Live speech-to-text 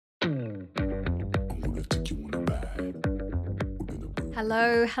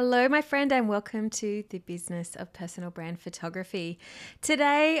Hello, my friend, and welcome to the business of personal brand photography.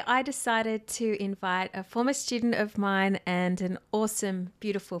 Today, I decided to invite a former student of mine and an awesome,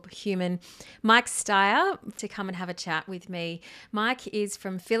 beautiful human, Mike Styer, to come and have a chat with me. Mike is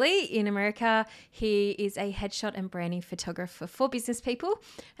from Philly in America. He is a headshot and branding photographer for business people,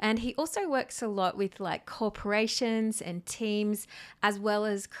 and he also works a lot with like corporations and teams, as well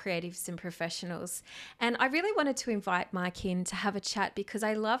as creatives and professionals. And I really wanted to invite Mike in to have a chat because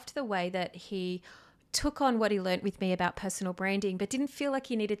I loved the way that he took on what he learned with me about personal branding, but didn't feel like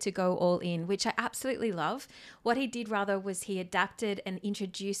he needed to go all in, which I absolutely love. What he did rather was he adapted and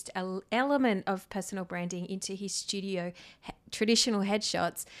introduced an element of personal branding into his studio traditional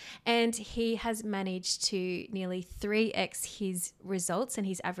headshots, and he has managed to nearly 3x his results and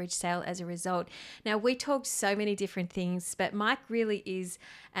his average sale as a result. Now, we talked so many different things, but Mike really is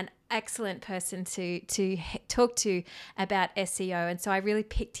an excellent person to talk to about SEO, and so I really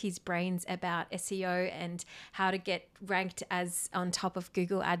picked his brains about SEO and how to get ranked as on top of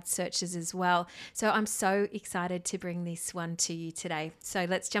Google ad searches as well. So I'm so excited to bring this one to you today. So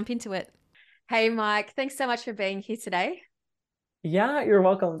let's jump into it. Hey Mike, thanks so much for being here today. Yeah, you're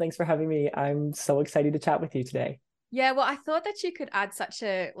welcome. Thanks for having me. I'm so excited to chat with you today. Yeah, well, I thought that you could add such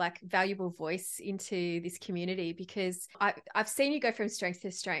a valuable voice into this community because I've seen you go from strength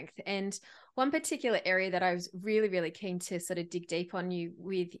to strength. And one particular area that I was really, really keen to sort of dig deep on you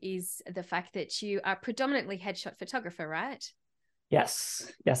with is the fact that you are predominantly headshot photographer, right?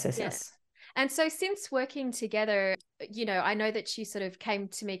 Yes, yes, yes, Yeah. yes. And so since working together, I know that you sort of came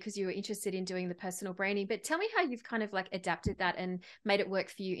to me because you were interested in doing the personal branding, but tell me how you've kind of like adapted that and made it work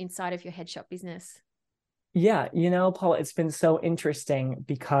for you inside of your headshot business. Yeah, Paul, it's been so interesting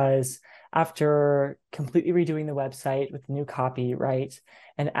because after completely redoing the website with new copy, right,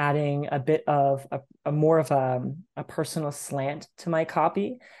 and adding a bit of a more of a personal slant to my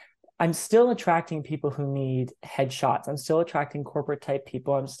copy, I'm still attracting people who need headshots. I'm still attracting corporate type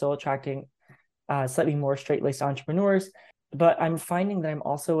people. I'm still attracting slightly more straight-laced entrepreneurs, but I'm finding that I'm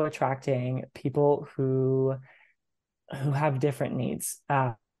also attracting people who have different needs.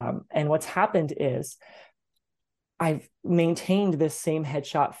 And what's happened is I've maintained this same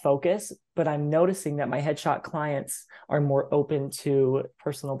headshot focus, but I'm noticing that my headshot clients are more open to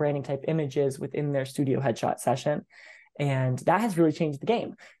personal branding type images within their studio headshot session. And that has really changed the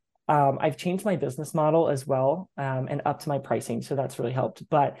game. I've changed my business model as well, and up to my pricing. So that's really helped.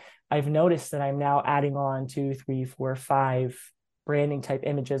 But I've noticed that I'm now adding on 2, 3, 4, 5 branding type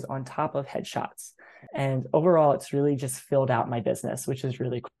images on top of headshots. And overall, it's really just filled out my business, which is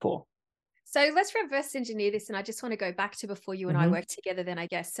really cool. So let's reverse engineer this. And I just want to go back to before you and I Mhm. worked together then, I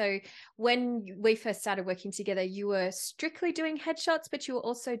guess. So when we first started working together, you were strictly doing headshots, but you were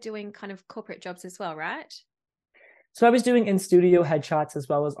also doing kind of corporate jobs as well, right? So I was doing in-studio headshots as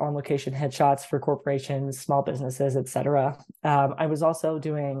well as on-location headshots for corporations, small businesses, etc. I was also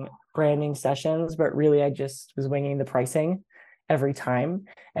doing branding sessions, but really I just was winging the pricing every time,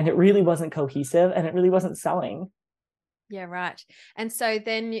 and it really wasn't cohesive and it really wasn't selling. Yeah, right. And so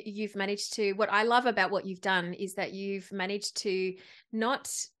then you've managed to, what I love about what you've done is that you've managed to not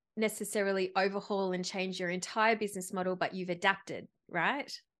necessarily overhaul and change your entire business model, but you've adapted,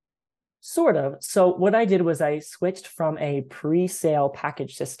 right? Sort of. So what I did was I switched from a pre-sale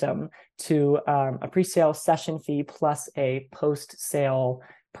package system to a pre-sale session fee plus a post-sale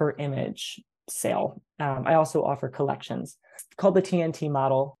per image sale. I also offer collections. It's called the TNT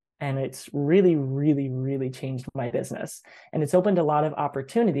model, and it's really, really, really changed my business. And it's opened a lot of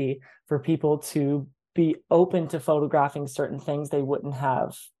opportunity for people to be open to photographing certain things they wouldn't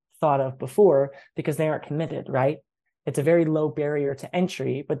have thought of before because they aren't committed, right? It's a very low barrier to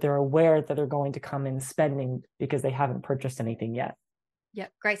entry, but they're aware that they're going to come in spending because they haven't purchased anything yet. Yeah,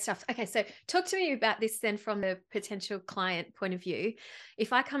 great stuff. Okay, so talk to me about this then from the potential client point of view.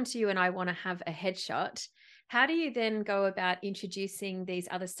 If I come to you and I want to have a headshot, how do you then go about introducing these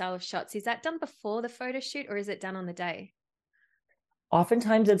other style of shots? Is that done before the photo shoot or is it done on the day?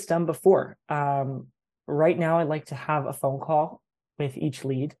 Oftentimes it's done before. Right now, I like to have a phone call with each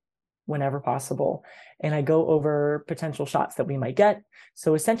lead whenever possible. And I go over potential shots that we might get.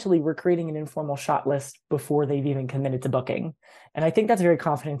 So essentially, we're creating an informal shot list before they've even committed to booking. And I think that's very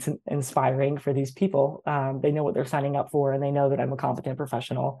confidence inspiring for these people. They know what they're signing up for, and they know that I'm a competent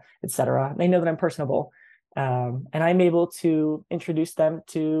professional, et cetera. They know that I'm personable. And I'm able to introduce them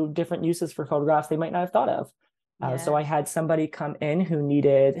to different uses for photographs they might not have thought of. So Yeah. I had somebody come in who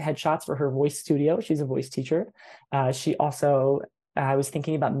needed headshots for her voice studio. She's a voice teacher. She also I was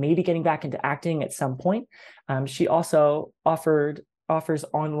thinking about maybe getting back into acting at some point. She also offered offers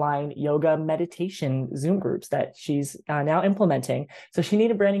online yoga meditation Zoom groups that she's now implementing. So she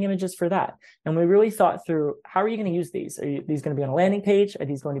needed branding images for that. And we really thought through, how are you going to use these? Are these going to be on a landing page? Are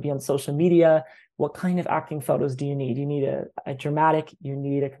these going to be on social media? What kind of acting photos do you need? You need a dramatic, you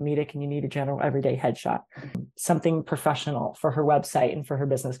need a comedic, and you need a general everyday headshot. Something professional for her website and for her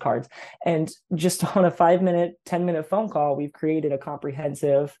business cards. And just on a 5-minute, 10-minute phone call, we've created a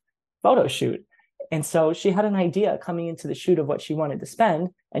comprehensive photo shoot. And so she had an idea coming into the shoot of what she wanted to spend,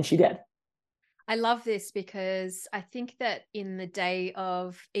 and she did. I love this because I think that in the day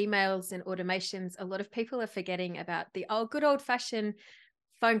of emails and automations, a lot of people are forgetting about the good old fashioned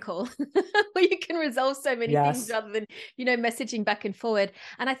phone call where you can resolve so many things Yes. rather than, messaging back and forward.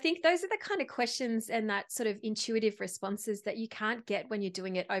 And I think those are the kind of questions and that sort of intuitive responses that you can't get when you're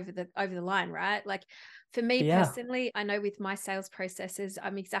doing it over the line, right? Like for me Yeah. personally, I know with my sales processes,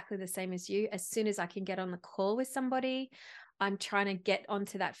 I'm exactly the same as you. As soon as I can get on the call with somebody, I'm trying to get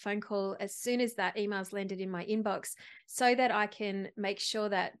onto that phone call as soon as that email's landed in my inbox so that I can make sure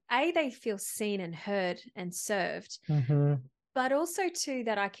that they feel seen and heard and served, Mm-hmm. but also too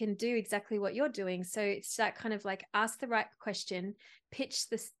that I can do exactly what you're doing. So it's that kind of like ask the right question, pitch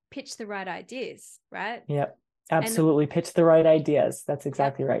the right ideas, right? Yep. And Absolutely. Pitch the right ideas. That's yep.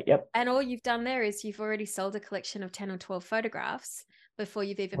 exactly right. Yep. And all you've done there is you've already sold a collection of 10 or 12 photographs before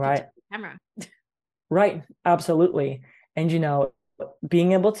you've even picked up Right. the camera. Right. Absolutely. And,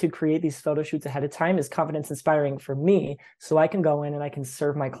 being able to create these photo shoots ahead of time is confidence inspiring for me. So I can go in and I can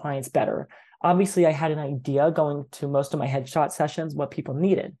serve my clients better. Obviously, I had an idea going to most of my headshot sessions, what people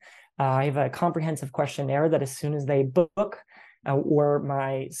needed. I have a comprehensive questionnaire that as soon as they book, or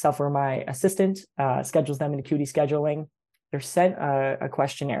myself or my assistant schedules them into QD scheduling, they're sent a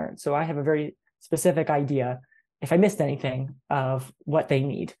questionnaire. So I have a very specific idea, if I missed anything, of what they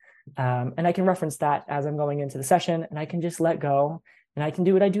need. And I can reference that as I'm going into the session, and I can just let go and I can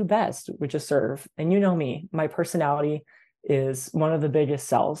do what I do best, which is serve. And you know me, my personality is one of the biggest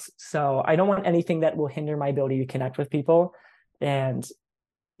sells. So I don't want anything that will hinder my ability to connect with people. And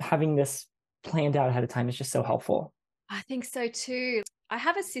having this planned out ahead of time is just so helpful. I think so too. I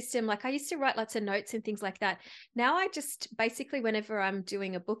have a system, like I used to write lots of notes and things like that. Now I just basically, whenever I'm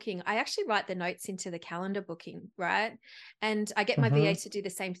doing a booking, I actually write the notes into the calendar booking, right? And I get my Mm-hmm. VA to do the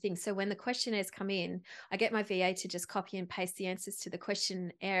same thing. So when the questionnaires come in, I get my VA to just copy and paste the answers to the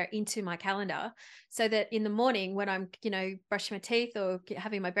questionnaire into my calendar so that in the morning when I'm, brushing my teeth or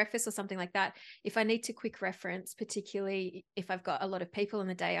having my breakfast or something like that, if I need to quick reference, particularly if I've got a lot of people in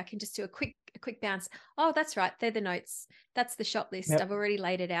the day, I can just do a quick bounce. Oh, that's right. They're the notes. That's the shop list. I've Yep. already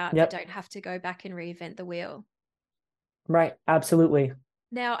laid it out. I Yep. don't have to go back and reinvent the wheel. Right. Absolutely.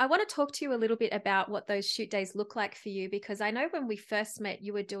 Now, I want to talk to you a little bit about what those shoot days look like for you, because I know when we first met,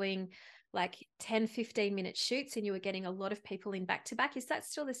 you were doing like 10, 15-minute shoots and you were getting a lot of people in back to back. Is that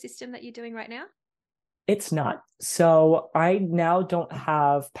still the system that you're doing right now? It's not. So I now don't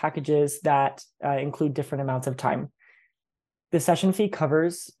have packages that include different amounts of time. The session fee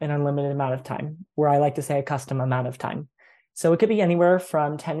covers an unlimited amount of time, where I like to say a custom amount of time. So it could be anywhere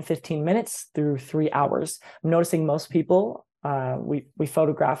from 10, 15 minutes through 3 hours. I'm noticing most people, we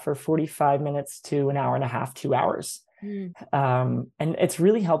photograph for 45 minutes to an hour and a half, 2 hours. Mm. And it's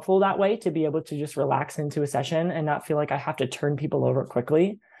really helpful that way to be able to just relax into a session and not feel like I have to turn people over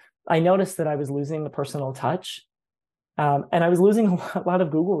quickly. I noticed that I was losing the personal touch. And I was losing a lot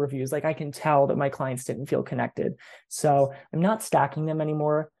of Google reviews. Like I can tell that my clients didn't feel connected. So I'm not stacking them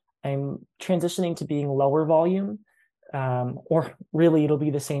anymore. I'm transitioning to being lower volume, or really it'll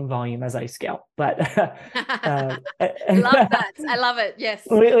be the same volume as I scale. But I love that. I love it. Yes.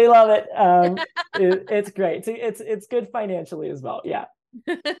 we love it. It's great. It's good financially as well. Yeah.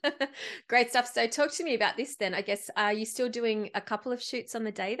 Great stuff. So talk to me about this then. I guess, are you still doing a couple of shoots on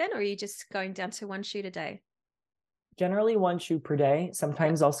the day then, or are you just going down to one shoot a day? Generally one shoot per day. Yep.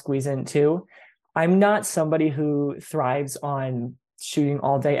 Sometimes I'll squeeze in two. I'm not somebody who thrives on shooting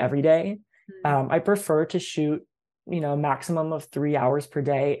all day, every day. Mm. I prefer to shoot, maximum of 3 hours per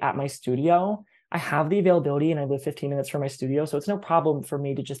day at my studio. I have the availability and I live 15 minutes from my studio, so it's no problem for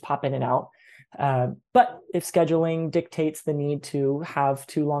me to just pop in and out. But if scheduling dictates the need to have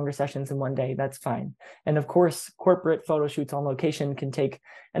two longer sessions in one day, that's fine. And of course, corporate photo shoots on location can take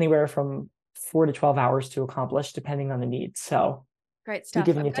anywhere from 4 to 12 hours to accomplish, depending on the need. So Great you stuff.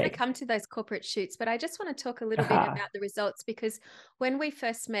 give and I'm you going to take. come to those corporate shoots, but I just want to talk a little bit Aha. about the results, because when we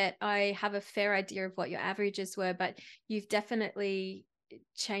first met, I have a fair idea of what your averages were, but you've definitely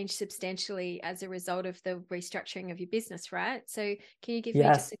changed substantially as a result of the restructuring of your business, right? So can you give me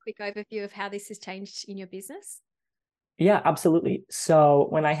just Yes. a quick overview of how this has changed in your business? Yeah, absolutely. So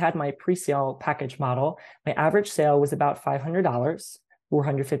when I had my pre-sale package model, my average sale was about $500.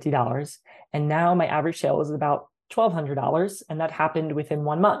 $450. And now my average sale is about $1,200. And that happened within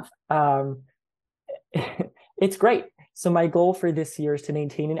 1 month. It's great. So my goal for this year is to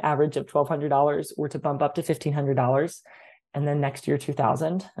maintain an average of $1,200 or to bump up to $1,500. And then next year,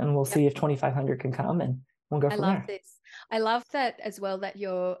 2,000. And we'll see if 2,500 can come, and we'll go I from love there. this. I love that as well, that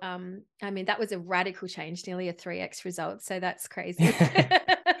you're, I mean, that was a radical change, nearly a 3x result. So that's crazy.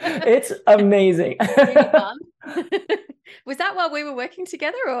 It's amazing. Really fun. Was that while we were working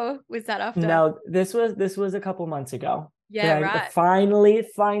together, or was that after? No, this was a couple months ago Yeah, that I right.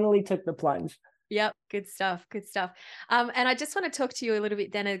 finally took the plunge. Yep. Good stuff. Good stuff. And I just want to talk to you a little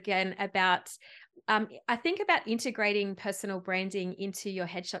bit then again about, I think about integrating personal branding into your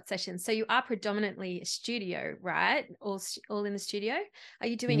headshot sessions. So you are predominantly a studio, right? All in the studio. Are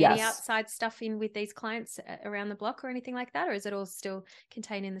you doing any Yes. outside stuff in with these clients around the block or anything like that? Or is it all still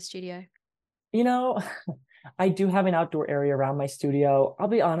contained in the studio? You know, I do have an outdoor area around my studio. I'll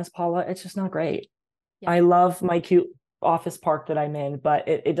be honest, Paula, it's just not great. Yeah. I love my cute office park that I'm in, but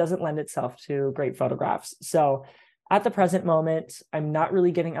it doesn't lend itself to great photographs. So at the present moment, I'm not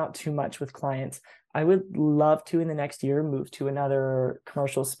really getting out too much with clients. I would love to in the next year move to another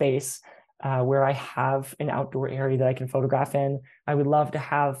commercial space where I have an outdoor area that I can photograph in. I would love to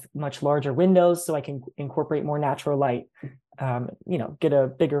have much larger windows so I can incorporate more natural light, get a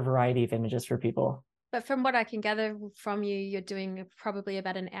bigger variety of images for people. But from what I can gather from you, you're doing probably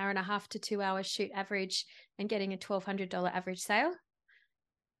about an hour and a half to 2 hours shoot average and getting a $1,200 average sale.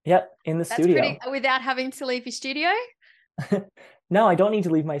 Yep, in the That's pretty, studio. without having to leave your studio. No, I don't need to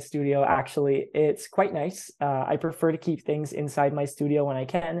leave my studio, actually. It's quite nice. I prefer to keep things inside my studio when I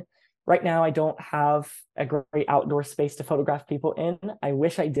can. Right now, I don't have a great outdoor space to photograph people in. I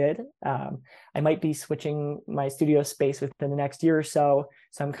wish I did. I might be switching my studio space within the next year or so.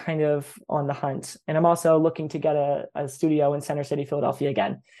 So I'm kind of on the hunt. And I'm also looking to get a studio in Center City, Philadelphia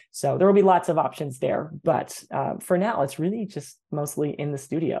again. So there will be lots of options there. But for now, it's really just mostly in the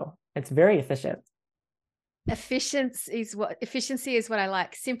studio. It's very efficient. Efficiency is what I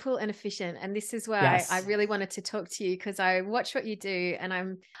like. Simple and efficient. And this is why I Yes. really wanted to talk to you, because I watch what you do, and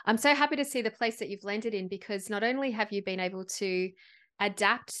I'm so happy to see the place that you've landed in, because not only have you been able to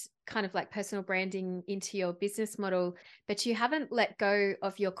adapt kind of like personal branding into your business model, but you haven't let go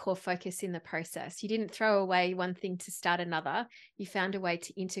of your core focus in the process. You didn't throw away one thing to start another. You found a way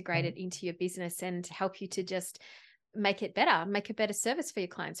to integrate it into your business and help you to just make it better, make a better service for your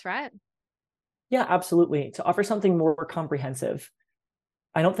clients, right? Yeah, absolutely. To offer something more comprehensive.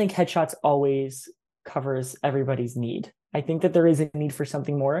 I don't think headshots always covers everybody's need. I think that there is a need for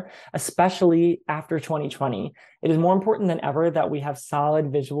something more, especially after 2020. It is more important than ever that we have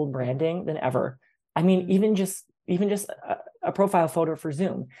solid visual branding than ever. I mean, Mm. even just a profile photo for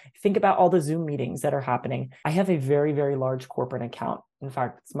Zoom. Think about all the Zoom meetings that are happening. I have a very, very large corporate account. In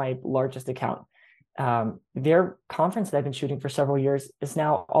fact, it's my largest account. Their conference that I've been shooting for several years is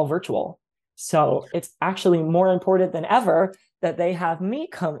now all virtual. So it's actually more important than ever that they have me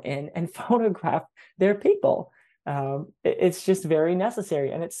come in and photograph their people. It's just very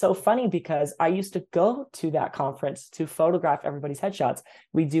necessary. And it's so funny because I used to go to that conference to photograph everybody's headshots.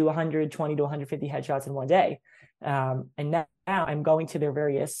 We do 120 to 150 headshots in one day. And now I'm going to their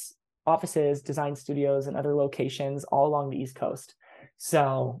various offices, design studios, and other locations all along the East Coast.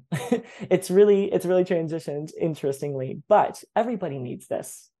 So it's really transitioned interestingly, but everybody needs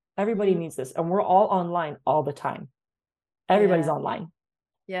this. Everybody Mm. needs this. And we're all online all the time. Everybody's Yeah. online. And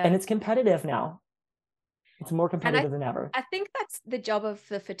Yeah. it's competitive now. It's more And competitive than ever. I think that's the job of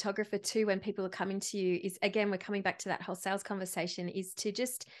the photographer too, when people are coming to you, is again, we're coming back to that whole sales conversation, is to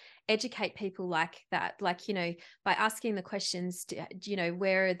just educate people like that. Like, by asking the questions,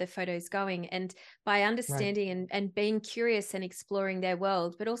 where are the photos going? And by Right. understanding and being curious and exploring their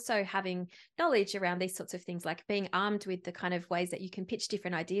world, but also having knowledge around these sorts of things, like being armed with the kind of ways that you can pitch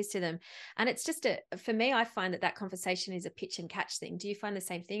different ideas to them. And it's just for me, I find that conversation is a pitch and catch thing. Do you find the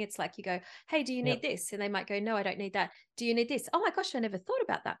same thing? It's like you go, hey, do you need Yep. this? And they might go, no, I don't need that. Do you need this? Oh my gosh, I never thought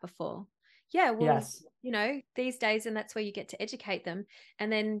about that before. Yeah, well, Yes. these days, and that's where you get to educate them. And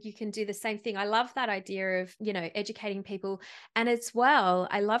then you can do the same thing. I love that idea of, educating people. And as well,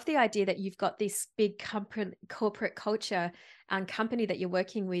 I love the idea that you've got this big corporate culture and company that you're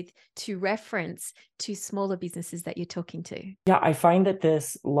working with to reference to smaller businesses that you're talking to. Yeah, I find that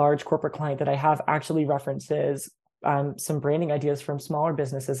this large corporate client that I have actually references some branding ideas from smaller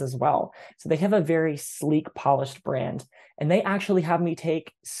businesses as well. So they have a very sleek, polished brand, and they actually have me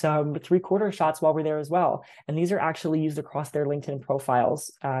take some three-quarter shots while we're there as well. And these are actually used across their LinkedIn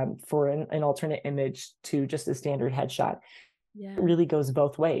profiles for an alternate image to just a standard headshot. Yeah. really goes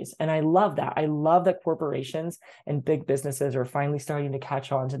both ways. And I love that. I love that corporations and big businesses are finally starting to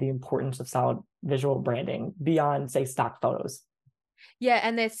catch on to the importance of solid visual branding beyond, say, stock photos. Yeah,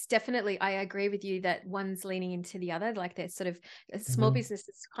 and there's definitely, I agree with you that one's leaning into the other. Like there's sort of small Mhm.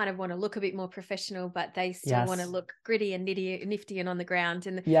 businesses kind of want to look a bit more professional, but they still want to Yes. look gritty and nifty and on the ground.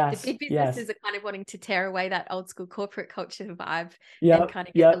 And the Yes. big Yes. businesses are kind of wanting to tear away that old school corporate culture vibe and Yep. kind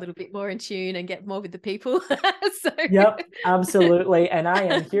of get a Yep. little bit more in tune and get more with the people. So Yep. Absolutely. And I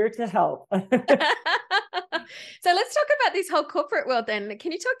am here to help. So let's talk about this whole corporate world then.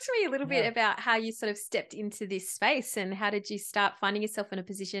 Can you talk to me a little bit Yeah. about how you sort of stepped into this space and how did you start finding yourself in a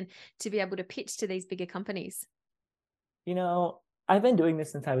position to be able to pitch to these bigger companies? You know, I've been doing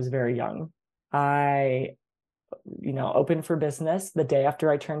this since I was very young. I, opened for business the day after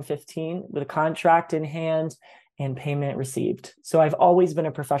I turned 15 with a contract in hand and payment received. So I've always been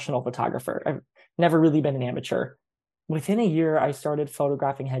a professional photographer. I've never really been an amateur. Within a year, I started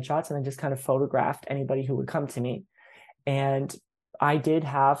photographing headshots and I just kind of photographed anybody who would come to me. And I did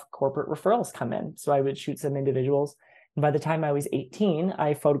have corporate referrals come in. So I would shoot some individuals. And by the time I was 18,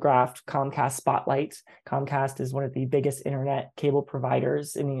 I photographed Comcast Spotlight. Comcast is one of the biggest internet cable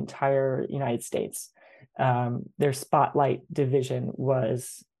providers in the entire United States. Their Spotlight division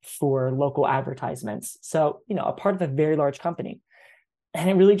was for local advertisements. So, a part of a very large company. And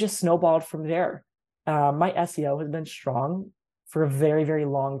it really just snowballed from there. My SEO has been strong for a very, very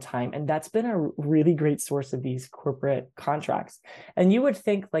long time. And that's been a really great source of these corporate contracts. And you would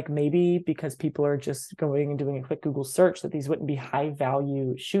think like maybe because people are just going and doing a quick Google search that these wouldn't be high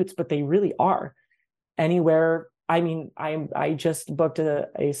value shoots, but they really are. Anywhere. I mean, I just booked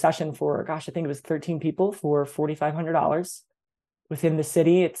a session for, gosh, I think it was 13 people for $4,500 within the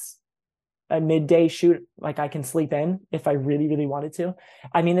city. It's a midday shoot like I can sleep in if I really, really wanted to.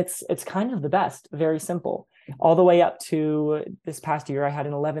 I mean, it's kind of the best, very simple. All the way up to this past year, I had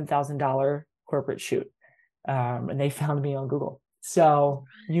an $11,000 corporate shoot, and they found me on Google. So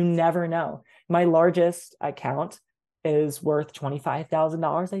you never know. My largest account is worth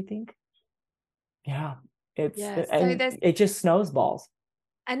 $25,000, I think. Yeah, Yeah. So and there's it just snowballs.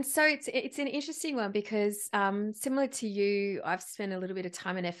 And so it's an interesting one because similar to you, I've spent a little bit of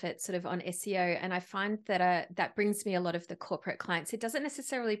time and effort sort of on SEO, and I find that that brings me a lot of the corporate clients. It doesn't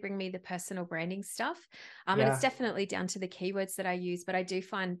necessarily bring me the personal branding stuff, and it's Yeah. definitely down to the keywords that I use. But I do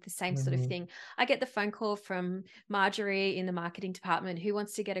find the same sort of Hmm. thing. I get the phone call from Marjorie in the marketing department who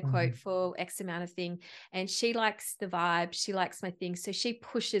wants to get a Hmm. quote for X amount of thing, and she likes the vibe, she likes my thing, so she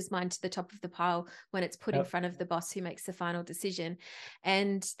pushes mine to the top of the pile when it's put in Yep. front of the boss who makes the final decision.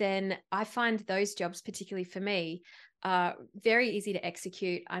 And then I find those jobs, particularly for me, very easy to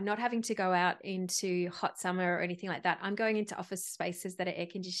execute. I'm not having to go out into hot summer or anything like that. I'm going into office spaces that are air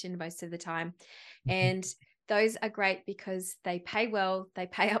conditioned most of the time. Mhm. And those are great because they pay well, they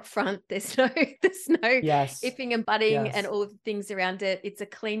pay up front. There's no Yes. iffing and butting and Yes. all of the things around it. It's a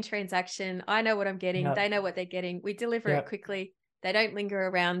clean transaction. I know what I'm getting. Yep. They know what they're getting. We deliver it Yep. quickly. They don't linger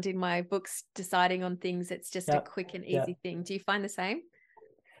around in my books deciding on things. It's just a Yep. quick and Yep. easy thing. Do you find the same?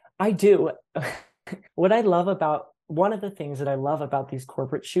 I do. What I love about one of the things that I love about these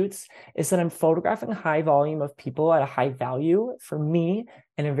corporate shoots is that I'm photographing a high volume of people at a high value for me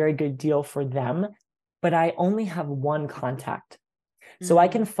and a very good deal for them, but I only have one contact. So I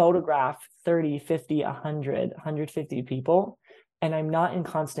can Mm. photograph 30, 50, 100, 150 people, and I'm not in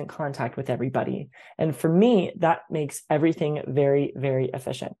constant contact with everybody. And for me, that makes everything very, very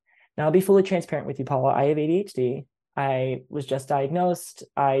efficient. Now, I'll be fully transparent with you, Paula. I have ADHD. I was just diagnosed.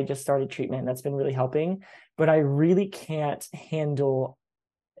 I just started treatment. That's been really helping, but I really can't handle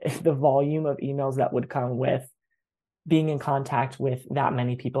the volume of emails that would come with being in contact with that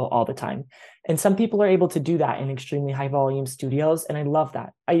many people all the time. And some people are able to do that in extremely high volume studios. And I love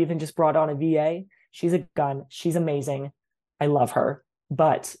that. I even just brought on a VA. She's a gun. She's amazing. I love her.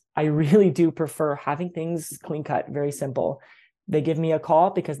 But I really do prefer having things clean cut, very simple. They give me a call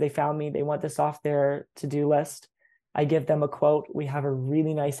because they found me. They want this off their to-do list. I give them a quote. We have a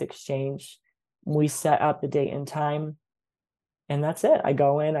really nice exchange. We set up the date and time. And that's it. I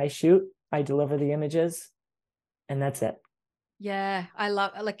go in, I shoot, I deliver the images, and that's it. Yeah, I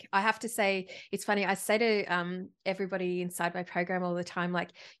love like I have to say it's funny. I say to everybody inside my program all the time, like,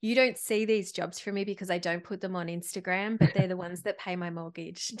 you don't see these jobs for me because I don't put them on Instagram, but they're the ones that pay my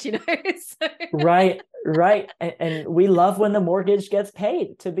mortgage. Do you know? So, Right, right. And we love when the mortgage gets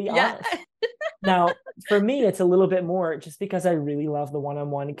paid, to be yeah. honest. Now, for me, it's a little bit more just because I really love the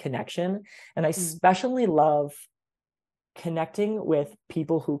one-on-one connection. And I Mm. especially love connecting with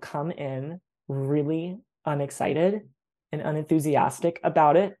people who come in really unexcited and unenthusiastic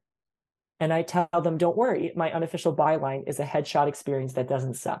about it. And I tell them, don't worry, my unofficial byline is a headshot experience that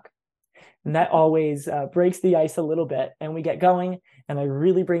doesn't suck. And that always breaks the ice a little bit. And we get going, and I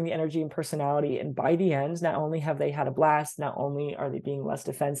really bring the energy and personality. And by the end, not only have they had a blast, not only are they being less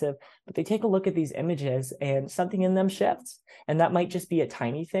defensive, but they take a look at these images and something in them shifts. And that might just be a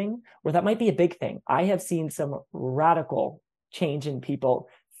tiny thing, or that might be a big thing. I have seen some radical change in people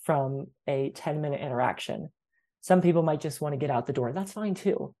from a 10-minute interaction. Some people might just want to get out the door. That's fine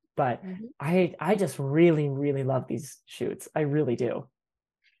too. But Mhm. I just really, really love these shoots. I really do.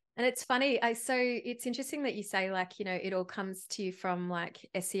 And it's funny. So it's interesting that you say, like, it all comes to you from like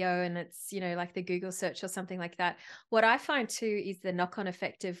SEO and it's, like the Google search or something like that. What I find too is the knock on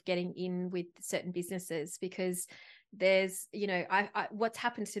effect of getting in with certain businesses, because there's, what's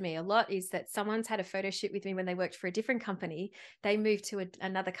happened to me a lot is that someone's had a photo shoot with me when they worked for a different company. They moved to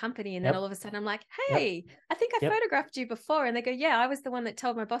another company. And then all Yep. of a sudden I'm like, Yep. hey, I think I Yep. photographed you before. And they go, yeah, I was the one that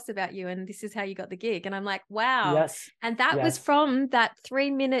told my boss about you. And this is how you got the gig. And I'm like, wow. Yes. And that was Yes. from that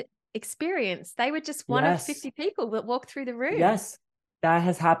 3-minute experience. They were just one of Yes. 50 people that walked through the room. Yes. That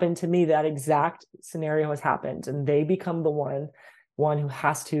has happened to me. That exact scenario has happened. And they become the one who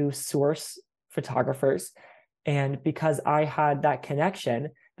has to source photographers. And because I had that connection,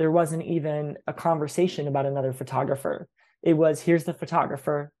 there wasn't even a conversation about another photographer. It was, here's the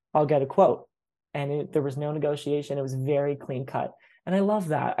photographer, I'll get a quote. And there was no negotiation. It was very clean cut. And I love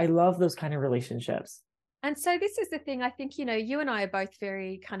that. I love those kind of relationships. And so this is the thing. I think, you and I are both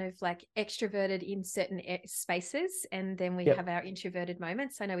very kind of like extroverted in certain spaces. And then we have Yep. our introverted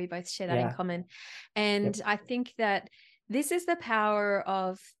moments. I know we both share that in Yeah. common. Yep. And I think that this is the power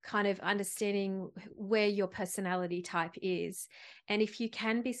of kind of understanding where your personality type is. And if you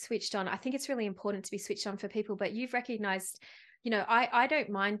can be switched on, I think it's really important to be switched on for people, but you've recognized, I don't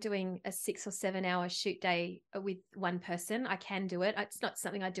mind doing a 6 or 7 hour shoot day with one person. I can do it. It's not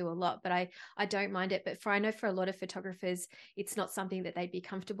something I do a lot, but I don't mind it. But I know for a lot of photographers, it's not something that they'd be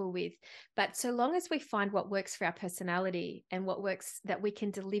comfortable with. But so long as we find what works for our personality and what works that we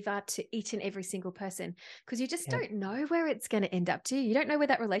can deliver to each and every single person, because you just Yep. don't know where it's going to end up to. You don't know where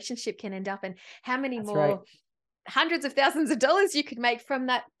that relationship can end up and how many That's right. more hundreds of thousands of dollars you could make from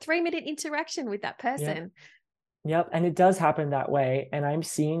that 3-minute interaction with that Yep. person. Yep. And it does happen that way. And I'm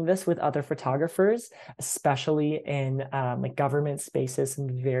seeing this with other photographers, especially in like government spaces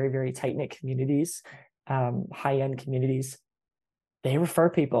and very, very tight knit communities, high-end communities. They refer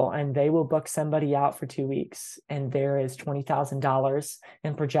people and they will book somebody out for 2 weeks. And there is $20,000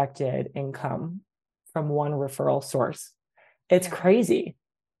 in projected income from one referral source. It's Yeah. crazy.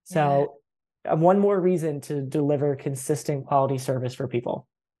 Yeah. So, one more reason to deliver consistent quality service for people.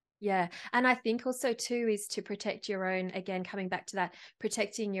 Yeah. And I think also too is to protect your own, again, coming back to that,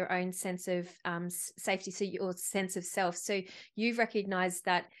 protecting your own sense of safety, so your sense of self. So you've recognized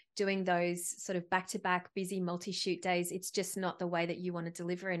that doing those sort of back-to-back busy multi-shoot days, it's just not the way that you want to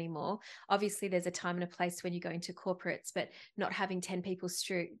deliver anymore. Obviously, there's a time and a place when you go into corporates, but not having 10 people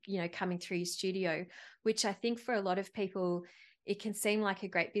coming through your studio, which I think for a lot of people, it can seem like a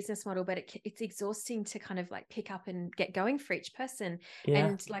great business model, but it's exhausting to kind of like pick up and get going for each person. Yeah.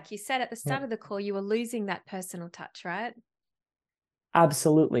 And like you said at the start Yep. of the call, you were losing that personal touch, right?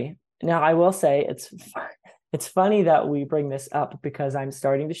 Absolutely. Now, I will say it's funny that we bring this up because I'm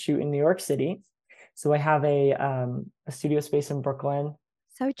starting to shoot in New York City. So I have a studio space in Brooklyn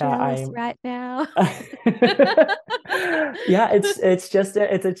So that jealous I'm right now. yeah, it's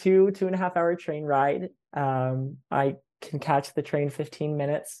a 2.5 hour train ride. I can catch the train 15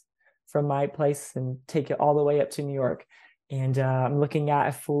 minutes from my place and take it all the way up to New York. And I'm looking at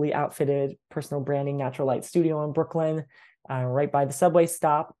a fully outfitted personal branding natural light studio in Brooklyn, right by the subway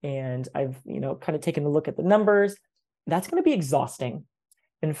stop. And I've, kind of taken a look at the numbers. That's going to be exhausting.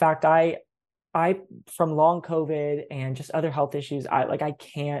 In fact, I from long COVID and just other health issues, I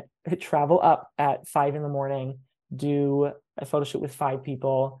can't travel up at 5 in the morning, do a photo shoot with 5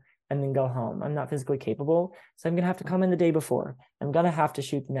 people, and then go home. I'm not physically capable. So I'm gonna have to come in the day before. I'm gonna have to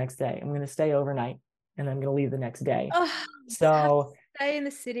shoot the next day. I'm gonna stay overnight and I'm gonna leave the next day. Oh, to have to So stay in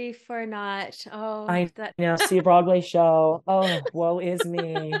the city for a night. Oh, I that see a Broadway show. Oh, woe is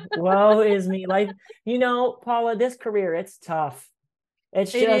me. Woe is me. Like, Paula, this career, it's tough.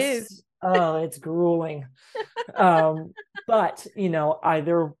 It's it is. just, oh, it's grueling. um but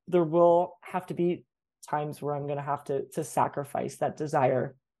there will have to be times where I'm going to have to sacrifice that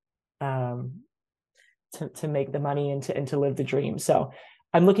desire um to make the money and to live the dream. So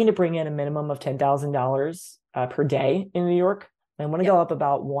I'm looking to bring in a minimum of $10,000 per day in New York. I want to Yep. go up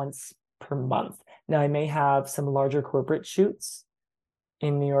about once per month. Now I may have some larger corporate shoots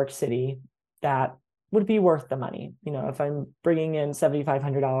in New York City that would be worth the money. If I'm bringing in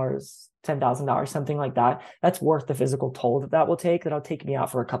 $7,500, $10,000, something like that, that's worth the physical toll that will take. That'll take me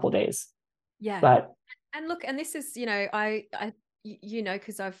out for a couple of days. Yeah. But And look, and this is,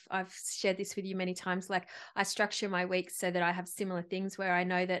 because I've shared this with you many times. Like, I structure my weeks so that I have similar things where I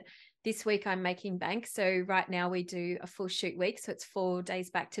know that this week I'm making bank. So right now we do a full shoot week, so it's 4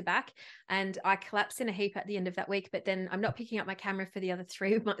 days back to back, and I collapse in a heap at the end of that week. But then I'm not picking up my camera for the other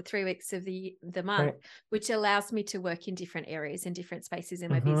 3 weeks of the month, right. which allows me to work in different areas and different spaces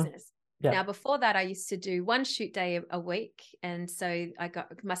in my Mm-hmm. business. Yeah. Now, before that, I used to do one shoot day a week. And so I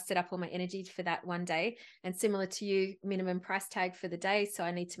mustered up all my energy for that one day. And similar to you, minimum price tag for the day. So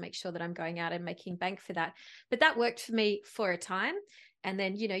I need to make sure that I'm going out and making bank for that. But that worked for me for a time. And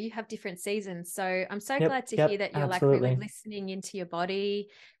then, you have different seasons. So I'm so glad to hear that you're like really Absolutely. listening into your body,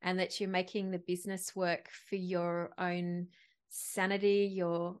 and that you're making the business work for your own sanity,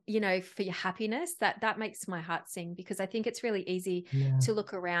 for your happiness. That makes my heart sing, because I think it's really easy Yeah. to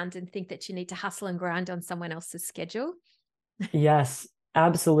look around and think that you need to hustle and grind on someone else's schedule. Yes,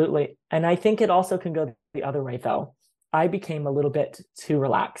 absolutely. And I think it also can go the other way, though. I became a little bit too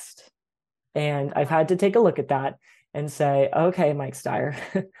relaxed. And I've had to take a look at that and say, okay, Mike Styer,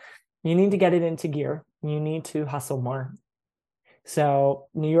 you need to get it into gear. You need to hustle more. So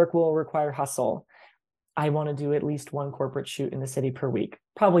New York will require hustle. I want to do at least one corporate shoot in the city per week,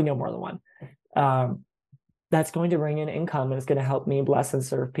 probably no more than one. That's going to bring in income and it's going to help me bless and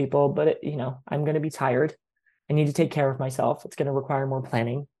serve people. But I'm going to be tired. I need to take care of myself. It's going to require more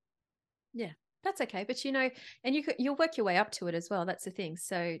planning. Yeah, that's okay. But and you'll work your way up to it as well. That's the thing.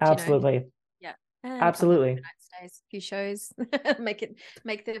 So, Absolutely. yeah. And a couple of Absolutely. overnight stays, a few shows,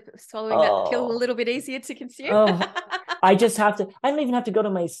 make the swallowing that pill a Oh, little bit easier to consume. oh, I don't even have to go to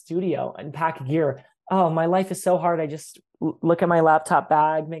my studio and pack gear. Oh, my life is so hard. I just look at my laptop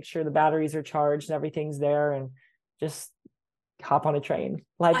bag, make sure the batteries are charged and everything's there, and just hop on a train.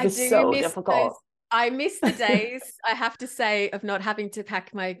 Life I is do so miss those. difficult. I miss the days, I have to say, of not having to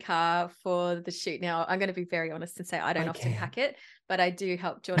pack my car for the shoot. Now, I'm going to be very honest and say I don't I often can't. pack it, but I do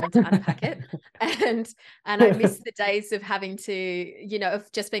help Jordan to unpack it. And I miss the days of having to,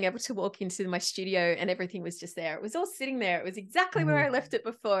 of just being able to walk into my studio and everything was just there. It was all sitting there. It was exactly where I left it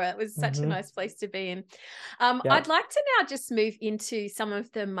before. It was such a Mm-hmm. nice place to be in. I'd Yep. like to now just move into some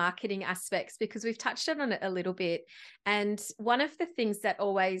of the marketing aspects, because we've touched on it a little bit. And one of the things that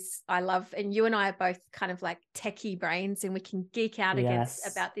always I love, and you and I are both kind of like techie brains and we can geek out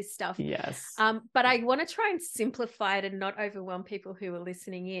Yes. about this stuff. Yes. But I want to try and simplify it and not overwhelm people who are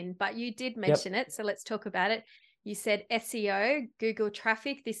listening in. But you did Yep. mention it, so let's talk about it. You said SEO, Google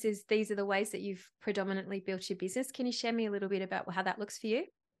traffic. These are the ways that you've predominantly built your business. Can you share me a little bit about how that looks for you?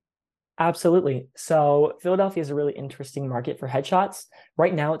 Absolutely. So Philadelphia is a really interesting market for headshots.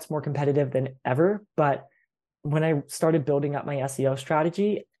 Right now, it's more competitive than ever. But when I started building up my SEO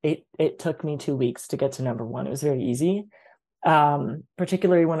strategy, it took me 2 weeks to get to number one. It was very easy.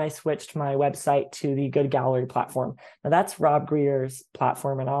 Particularly when I switched my website to the Good Gallery platform. Now that's Rob Greer's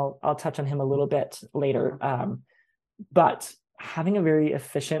platform, and I'll touch on him a little bit later. But having a very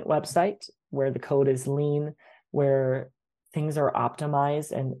efficient website where the code is lean, where things are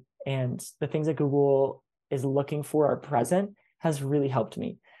optimized and the things that Google is looking for are present has really helped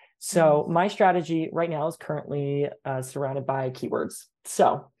me. So my strategy right now is currently surrounded by keywords.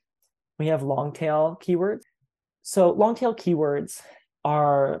 So we have long tail keywords. So long tail keywords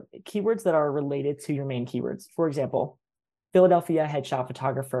are keywords that are related to your main keywords. For example, Philadelphia headshot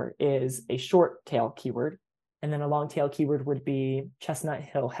photographer is a short tail keyword. And then a long tail keyword would be Chestnut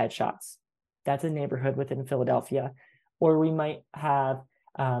Hill headshots. That's a neighborhood within Philadelphia. Or we might have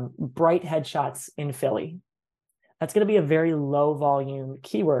bright headshots in Philly. That's going to be a very low volume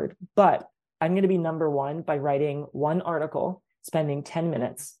keyword, but I'm going to be number one by writing one article, spending 10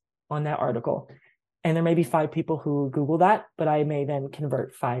 minutes on that article. And there may be 5 people who Google that, but I may then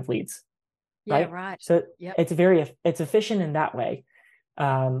convert 5 leads. Yeah, Right. right. So Yep. it's efficient in that way.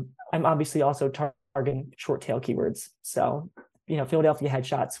 I'm obviously also targeting short tail keywords. So, Philadelphia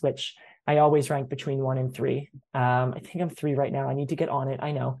headshots, which I always rank between 1 and 3. I think I'm 3 right now. I need to get on it.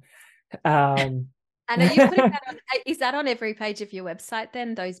 I know. And are you putting that on? Is that on every page of your website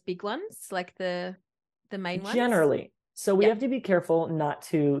then? Those big ones, like the main ones? Generally. So we Yep. have to be careful not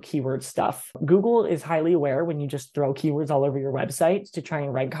to keyword stuff. Google is highly aware when you just throw keywords all over your website to try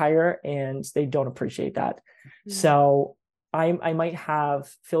and rank higher, and they don't appreciate that. So I might have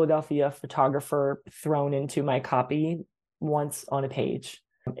Philadelphia photographer thrown into my copy once on a page.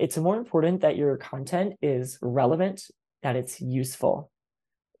 It's more important that your content is relevant, that it's useful,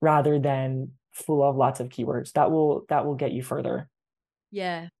 rather than full of lots of keywords. That will get you further.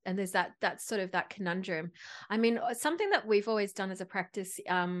 Yeah, and there's that's sort of that conundrum. I mean, something that we've always done as a practice,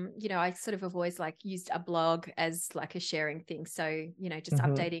 I sort of have always like used a blog as like a sharing thing. So, just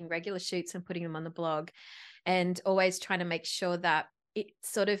Hmm. updating regular shoots and putting them on the blog, and always trying to make sure that it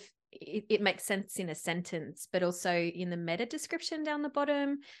sort of it makes sense in a sentence, but also in the meta description down the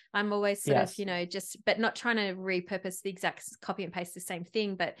bottom. I'm always sort of, Yes. just, but not trying to repurpose the exact copy and paste the same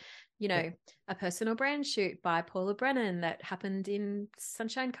thing, but you Yeah. know, a personal brand shoot by Paula Brennan that happened in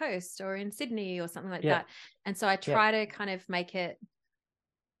Sunshine Coast or in Sydney or something like Yeah. that. And so I Yeah. try to kind of make it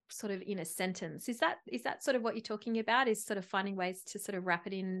sort of in a sentence. Is that sort of what you're talking about? Is sort of finding ways to sort of wrap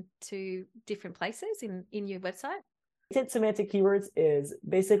it into different places in your website? Semantic keywords is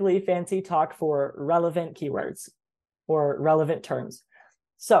basically fancy talk for relevant keywords or relevant terms.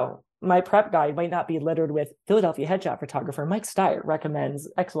 So my prep guide might not be littered with Philadelphia headshot photographer Mike Styer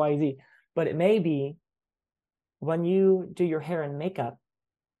recommends XYZ, but it may be when you do your hair and makeup,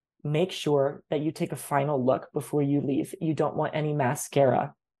 make sure that you take a final look before you leave. You don't want any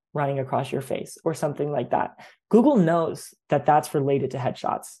mascara running across your face or something like that. Google knows that that's related to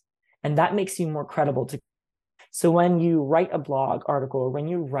headshots, and that makes you more credible to. So when you write a blog article or when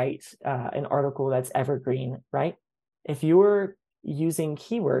you write an article that's evergreen, right? If you're using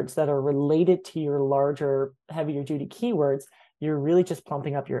keywords that are related to your larger, heavier duty keywords, you're really just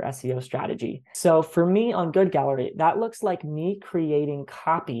pumping up your SEO strategy. So for me on Good Gallery, that looks like me creating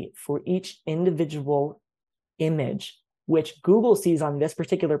copy for each individual image, which Google sees on this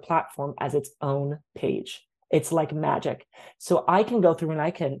particular platform as its own page. It's like magic. So I can go through and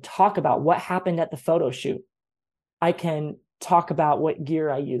I can talk about what happened at the photo shoot. I can talk about what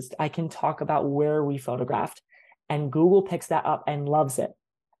gear I used. I can talk about where we photographed. And Google picks that up and loves it.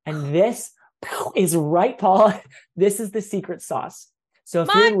 And this is right, Paul. This is the secret sauce. So if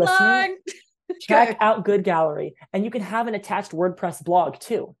you're Mind listening, blown. check Go. out Good Gallery. And you can have an attached WordPress blog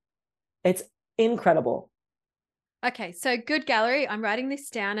too. It's incredible. Okay, so Good Gallery. I'm writing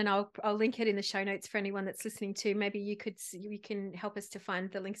this down, and I'll link it in the show notes for anyone that's listening to. Maybe you can help us to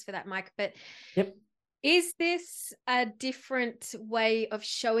find the links for that, Mike. But Yep. is this a different way of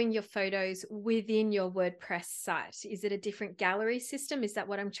showing your photos within your WordPress site? Is it a different gallery system? Is that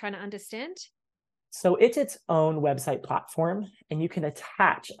what I'm trying to understand? So it's its own website platform, and you can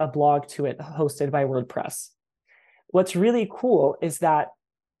attach a blog to it hosted by WordPress. What's really cool is that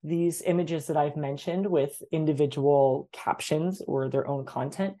these images that I've mentioned with individual captions or their own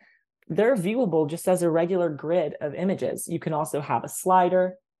content, they're viewable just as a regular grid of images. You can also have a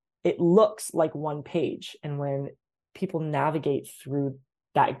slider. It looks like one page. And when people navigate through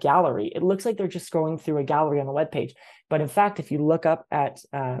that gallery, it looks like they're just scrolling through a gallery on a web page. But in fact, if you look up at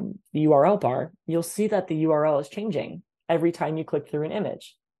the URL bar, you'll see that the URL is changing every time you click through an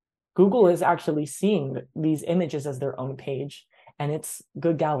image. Google is actually seeing these images as their own page, and it's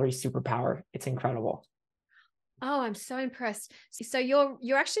Good Gallery superpower. It's incredible. Oh, I'm so impressed. So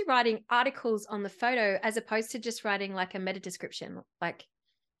you're actually writing articles on the photo as opposed to just writing like a meta description. Like,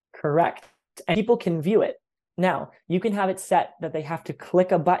 Correct. And people can view it. Now, you can have it set that they have to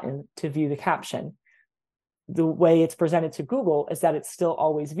click a button to view the caption. The way it's presented to Google is that it's still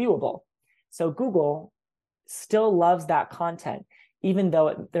always viewable. So Google still loves that content, even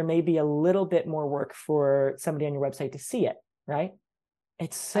though there may be a little bit more work for somebody on your website to see it, right?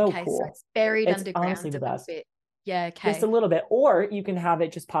 It's so okay, so cool. it's buried It's honestly underground the a little best. bit. Yeah, Just a okay. little bit, or you can have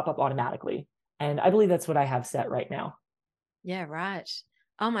it just pop up automatically. And I believe that's what I have set right now. Yeah, right.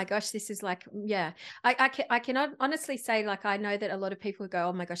 Oh my gosh, this is like, yeah. I cannot honestly say, like, I know that a lot of people go,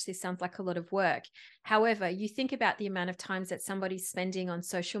 oh my gosh, this sounds like a lot of work. However, you think about the amount of times that somebody's spending on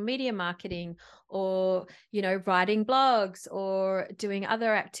social media marketing or, writing blogs or doing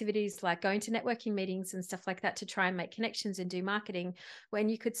other activities like going to networking meetings and stuff like that to try and make connections and do marketing, when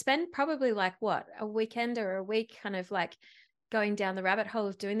you could spend probably like what, a weekend or a week kind of like going down the rabbit hole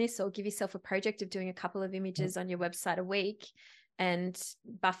of doing this, or give yourself a project of doing a couple of images on your website a week and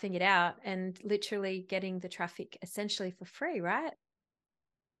buffing it out and literally getting the traffic essentially for free, right?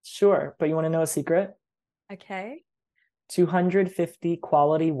 Sure, but you want to know a secret? Okay. 250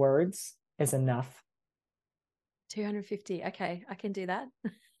 quality words is enough. 250. Okay, I can do that.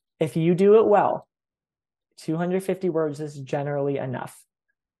 If you do it well, 250 words is generally enough.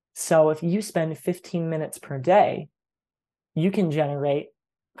 So if you spend 15 minutes per day, you can generate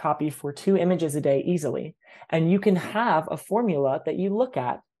copy for 2 images a day easily. And you can have a formula that you look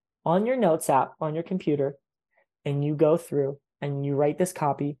at on your notes app on your computer, and you go through and you write this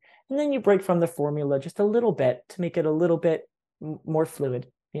copy, and then you break from the formula just a little bit to make it a little bit more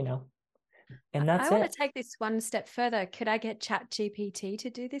fluid. And I that's want it. to take this one step further. Could I get Chat GPT to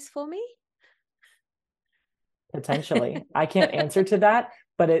do this for me? Potentially. I can't answer to that,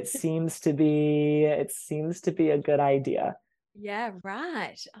 but it seems to be a good idea, Yeah,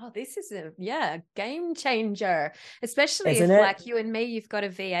 right. Oh, this is a game changer. Especially isn't if it? like you and me, you've got a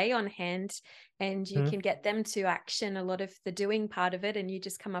VA on hand and you Mhm. can get them to action a lot of the doing part of it and you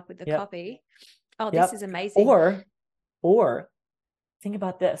just come up with the Yep. copy. Oh, this is Yep. amazing. Or think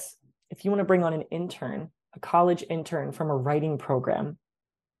about this. If you want to bring on an intern, a college intern from a writing program,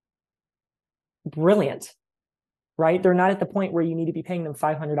 brilliant, right? They're not at the point where you need to be paying them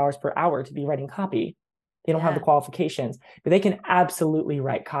 $500 per hour to be writing copy. They don't have the Yeah. qualifications, but they can absolutely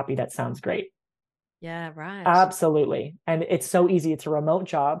write copy that sounds great. Yeah, right. Absolutely. And it's so easy. It's a remote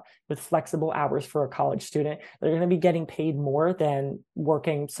job with flexible hours for a college student. They're going to be getting paid more than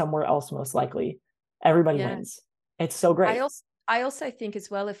working somewhere else, most likely. Everybody Yeah. wins. It's so great. I also think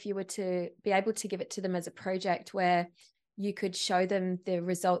as well, if you were to be able to give it to them as a project where you could show them the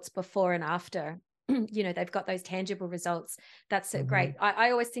results before and after, they've got those tangible results. That's so great. Mm-hmm.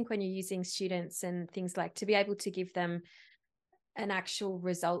 I always think when you're using students and things like to be able to give them an actual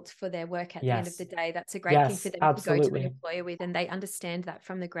result for their work at the end of the Yes. day, that's a great thing for Yes, them to go to an absolutely. employer with, and they understand that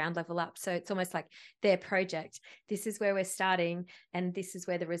from the ground level up. So it's almost like their project. This is where we're starting, and this is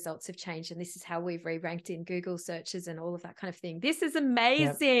where the results have changed, and this is how we've re-ranked in Google searches and all of that kind of thing. This is Yep.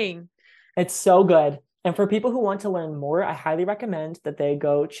 amazing. It's so good. And for people who want to learn more, I highly recommend that they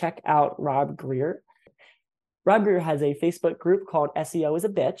go check out Rob Greer. Rob Greer has a Facebook group called SEO is a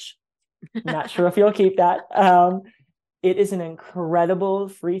Bitch. Not sure if you'll keep that. It is an incredible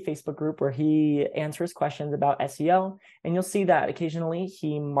free Facebook group where he answers questions about SEO. And you'll see that occasionally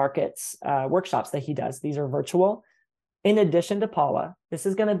he markets workshops that he does. These are virtual. In addition to Paula, this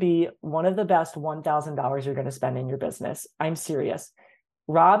is going to be one of the best $1,000 you're going to spend in your business. I'm serious.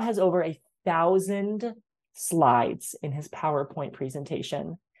 Rob has over 1,000 slides in his PowerPoint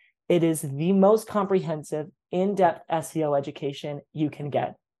presentation. It is the most comprehensive, in-depth SEO education you can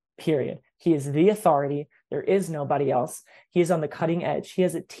get, period. He is the authority. There is nobody else. He is on the cutting edge. He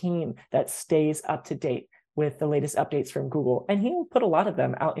has a team that stays up to date with the latest updates from Google, and he will put a lot of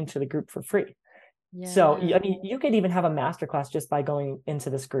them out into the group for free. So, Yeah. I mean, you could even have a masterclass just by going into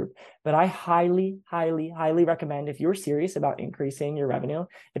this group. But I highly, highly, highly recommend if you're serious about increasing your revenue,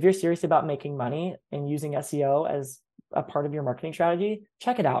 if you're serious about making money and using SEO as a part of your marketing strategy,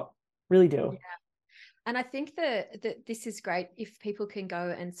 check it out. Really do. And I think that this is great if people can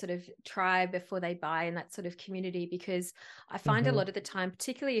go and sort of try before they buy in that sort of community, because I find a Mm-hmm. lot of the time,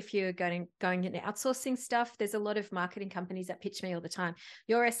 particularly if you're going into outsourcing stuff, there's a lot of marketing companies that pitch me all the time.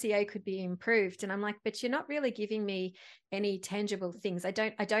 Your SEO could be improved, and I'm like, but you're not really giving me any tangible things. I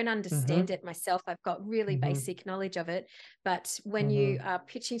don't Mm-hmm. understand it myself. I've got really Mm-hmm. basic knowledge of it, but when you Mm-hmm. are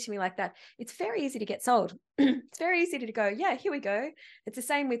pitching to me like that, it's very easy to get sold. It's very easy to go, yeah, here we go. It's the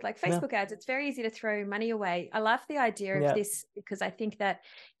same with like Yeah. Facebook ads. It's very easy to throw money away. I love the idea of Yeah. this because I think that,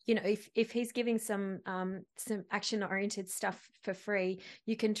 if he's giving some action oriented stuff for free,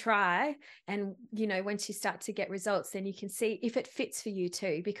 you can try, and once you start to get results, then you can see if it fits for you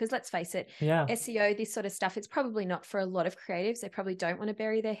too. Because let's face it, Yeah. SEO, this sort of stuff, it's probably not for a lot of creatives. They probably don't want to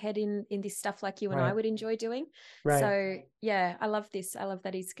bury their head in this stuff like you and I Right. would enjoy doing. Right. So yeah, I love this. I love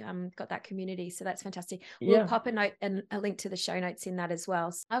that he's got that community. So that's fantastic. We'll Yeah. pop a note and a link to the show notes in that as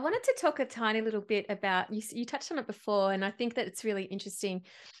well. So I wanted to talk a tiny little bit about you touched on it before, and I think that it's really interesting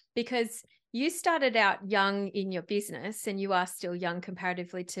because you started out young in your business and you are still young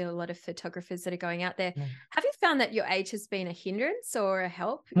comparatively to a lot of photographers that are going out there. Yeah. Have you found that your age has been a hindrance or a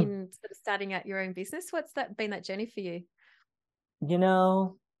help Hmm. in sort of starting out your own business? What's that been, that journey for you? You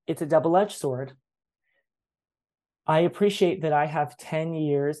know, it's a double-edged sword. I appreciate that I have 10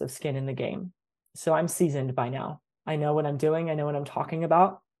 years of skin in the game. So I'm seasoned by now. I know what I'm doing. I know what I'm talking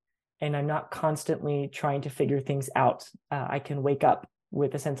about. And I'm not constantly trying to figure things out. I can wake up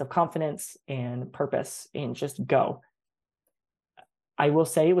with a sense of confidence and purpose and just go. I will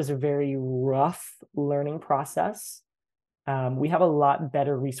say it was a very rough learning process. We have a lot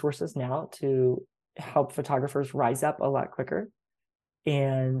better resources now to help photographers rise up a lot quicker.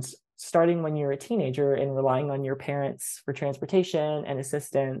 And starting when you're a teenager and relying on your parents for transportation and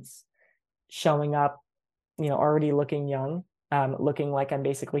assistance, showing up, already looking young, looking like I'm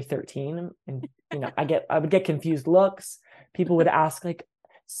basically 13. And, I would get confused looks. People would ask like,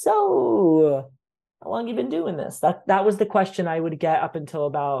 so how long have you been doing this? That was the question I would get up until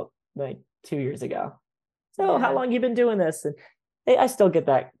about like 2 years ago. So how Yeah. long have you been doing this? And I still get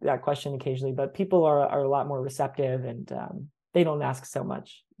that question occasionally, but people are a lot more receptive, and they don't ask so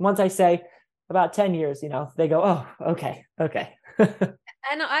much. Once I say about 10 years, they go, oh, okay.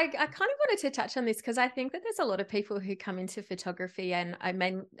 And I kind of wanted to touch on this because I think that there's a lot of people who come into photography, and I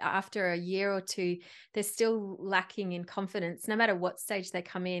mean, after a year or two, they're still lacking in confidence, no matter what stage they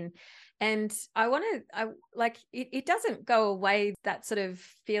come in. And I like it doesn't go away, that sort of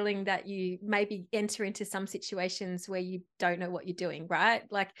feeling that you maybe enter into some situations where you don't know what you're doing, right?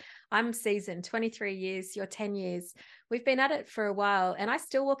 Like, I'm seasoned, 23 years, you're 10 years. We've been at it for a while, and I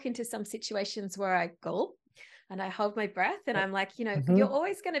still walk into some situations where I gulp and I hold my breath, and Yep. I'm like, you're Hmm.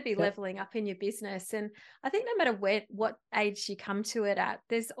 always going to be Yep. leveling up in your business. And I think no matter what age you come to it at,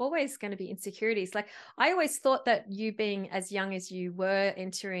 there's always going to be insecurities. Like, I always thought that you being as young as you were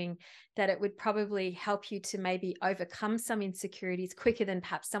entering, that it would probably help you to maybe overcome some insecurities quicker than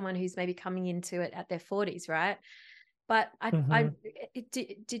perhaps someone who's maybe coming into it at their 40s, right? But Hmm.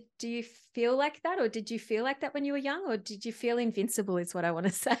 do you feel like that, or did you feel like that when you were young, or did you feel invincible? Is what I want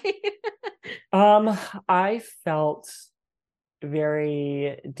to say. Um, I felt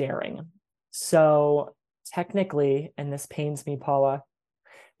very daring. So technically, and this pains me, Paula,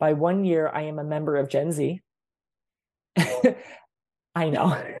 by 1 year, I am a member of Gen Z. I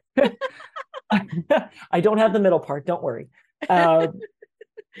know. I don't have the middle part, don't worry. Uh,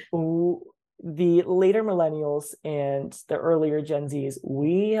 the later millennials and the earlier Gen Zs,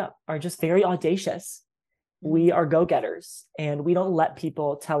 we are just very audacious. We Mm, are go-getters, and we don't let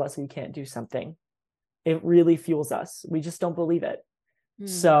people tell us we can't do something. It really fuels us. We just don't believe it. mm,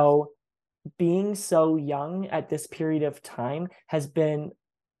 So being so young at this period of time has been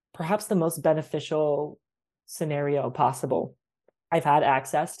perhaps the most beneficial scenario possible. I've had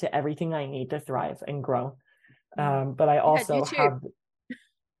access to everything I need to thrive and grow. mm. But I You had also YouTube. have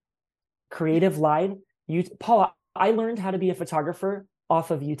creative lied. You, Paula, I learned how to be a photographer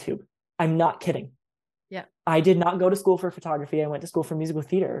off of YouTube. I'm not kidding. Yeah. I did not go to school for photography. I went to school for musical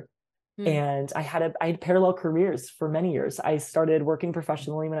theater, Mm, and I had parallel careers for many years. I started working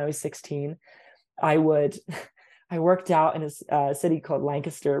professionally when I was 16. I would I worked out in a city called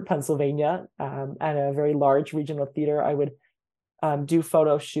Lancaster, Pennsylvania, at a very large regional theater. I would do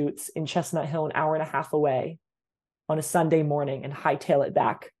photo shoots in Chestnut Hill, an hour and a half away, on a Sunday morning, and hightail it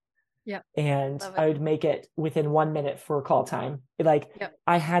back. yeah. And Love it. I would make it within 1 minute for call time. Like, Yep.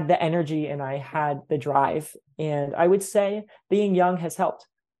 I had the energy and I had the drive. And I would say being young has helped.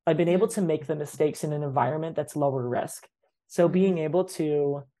 I've been able Mm, to make the mistakes in an environment that's lower risk. So mm, being able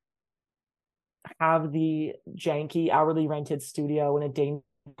to have the janky hourly rented studio in a dangerous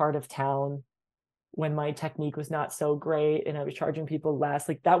part of town when my technique was not so great and I was charging people less,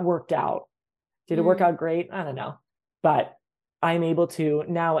 like, that worked out. Did it work mm, out great? I don't know. But I'm able to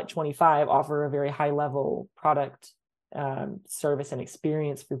now at 25 offer a very high level product, service and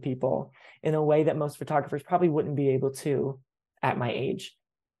experience for people in a way that most photographers probably wouldn't be able to at my age.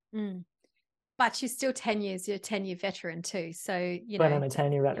 mm. But you're still 10 years, you're a 10-year veteran too. So, But I'm a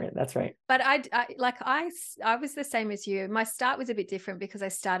 10-year veteran. That's right. but I was the same as you. My start was a bit different because I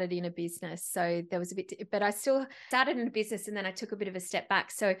started in a business. So there was a bit, but I still started in a business and then I took a bit of a step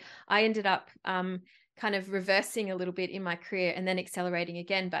back. So I ended up kind of reversing a little bit in my career and then accelerating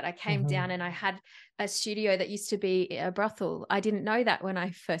again. But I came Mm-hmm. down and I had a studio that used to be a brothel. I didn't know that when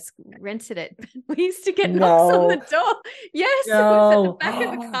I first rented it. We used to get knocks on the No, door. Yes, it was at the no, back of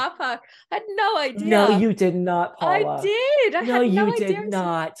the car park. I had no no, idea. you did not, I Paula. did. I No, had no you idea did until,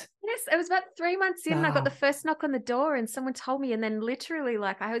 not. yes, it was about 3 months in. I got the No. first knock on the door, and someone told me. And then, literally,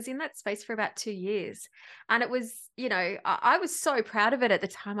 like, I was in that space for about 2 years. And it was, I was so proud of it at the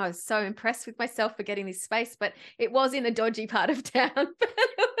time. I was so impressed with myself for getting this space, but it was in a dodgy part of town. But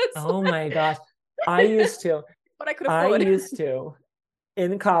it was Oh my gosh. I like used to, what I could I afford. used to,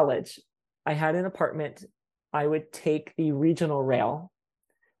 in college, I had an apartment. I would take the regional rail.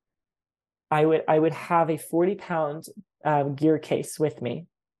 I would have a 40-pound gear case with me.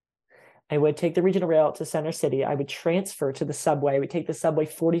 I would take the regional rail to Center City. I would transfer to the subway. I would take the subway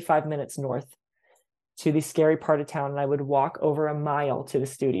 45 minutes north to the scary part of town, and I would walk over a mile to the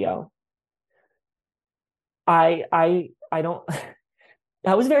studio. I don't.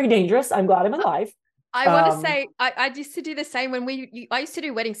 That was very dangerous. I'm glad I'm alive. I want to Um, say I used to do the same when I used to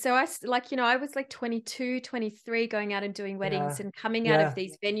do weddings. So I was like 22, 23 going out and doing weddings yeah, and coming out of yeah,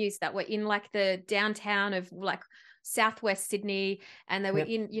 these venues that were in like the downtown of like Southwest Sydney. And they were yep,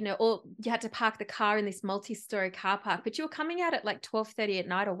 in, all you had to park the car in this multi-story car park, but you were coming out at like 12:30 at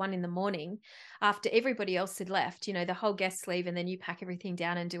night or 1 in the morning after everybody else had left, the whole guests leave and then you pack everything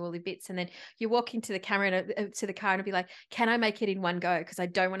down and do all the bits. And then you walk into the camera to the car and be like, can I make it in one go? Because I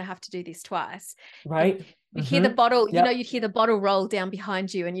don't want to have to do this twice. And right. you'd hear the Mm-hmm. bottle, Yep, you'd hear the bottle roll down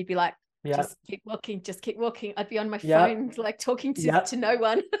behind you and you'd be like, yep, just keep walking, just keep walking. I'd be on my yep, phone, like talking to yep. no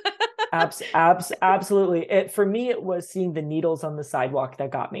one. Absolutely. For me, it was seeing the needles on the sidewalk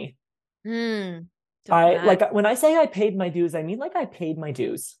that got me. Mm, I nice. like when I say I paid my dues, I mean like I paid my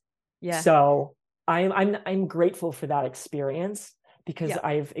dues. Yeah. So I'm grateful for that experience because Yeah.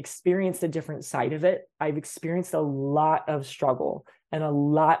 I've experienced a different side of it. I've experienced a lot of struggle and a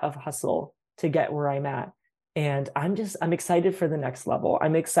lot of hustle to get where I'm at. And I'm excited for the next level.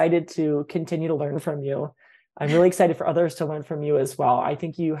 I'm excited to continue to learn from you. I'm really excited for others to learn from you as well. I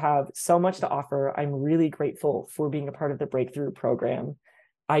think you have so much to offer. I'm really grateful for being a part of the Breakthrough program.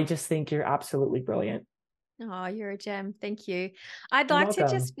 I just think you're absolutely brilliant. Oh, you're a gem. Thank you. I'd You're like to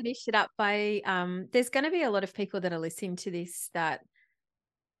welcome. just finish it up by there's going to be a lot of people that are listening to this that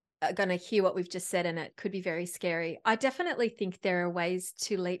are going to hear what we've just said, and it could be very scary. I definitely think there are ways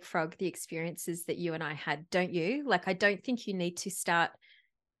to leapfrog the experiences that you and I had, don't you? Like, I don't think you need to start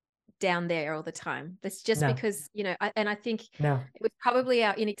down there all the time. That's just No, because, and I think no. it was probably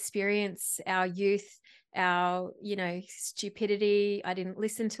our inexperience, our youth, our, stupidity. I didn't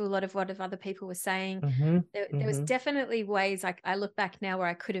listen to a lot of what other people were saying. Mm-hmm. There was Mm-hmm. definitely ways I look back now where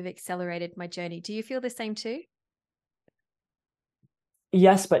I could have accelerated my journey. Do you feel the same too?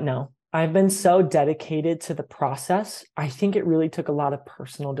 Yes, but no. I've been Mm. so dedicated to the process. I think it really took a lot of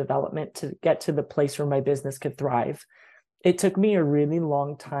personal development to get to the place where my business could thrive. It took me a really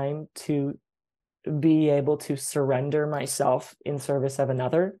long time to be able to surrender myself in service of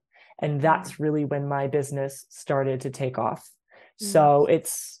another. And Mm. that's really when my business started to take off. Mm. So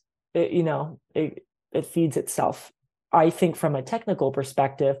it feeds itself. I think from a technical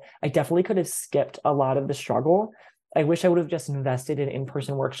perspective, I definitely could have skipped a lot of the struggle. I wish I would have just invested in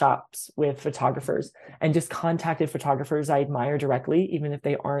in-person workshops with photographers and just contacted photographers I admire directly, even if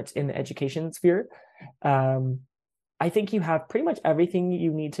they aren't in the education sphere. Um, I think you have pretty much everything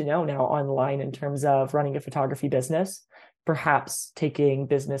you need to know now online in terms of running a photography business. Perhaps taking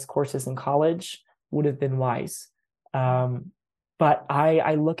business courses in college would have been wise. Mm. But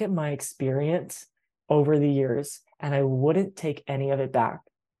I look at my experience over the years and I wouldn't take any of it back.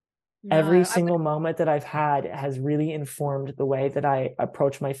 No, Every I would. single moment that I've had has really informed the way that I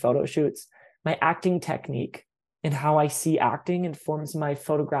approach my photo shoots. My acting technique and how I see acting informs my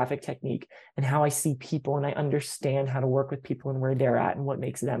photographic technique and how I see people, and I understand how to work with people and where they're at and what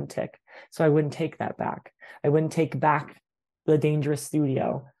makes them tick. So I wouldn't take that back. I wouldn't take back the dangerous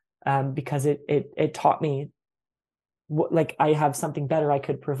studio, because it taught me like I have something better I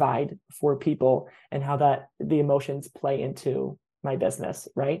could provide for people and how that the emotions play into my business,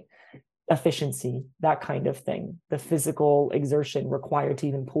 right? Efficiency, that kind of thing, the physical exertion required to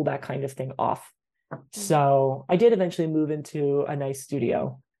even pull that kind of thing off. Mm. So I did eventually move into a nice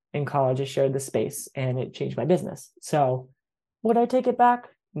studio in college. I shared the space and it changed my business. So would I take it back?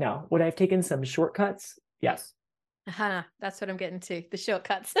 No. Would I have taken some shortcuts? Yes. That's what I'm getting to, the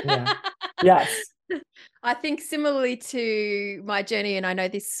shortcuts. Yeah. Yes. I think similarly to my journey, and I know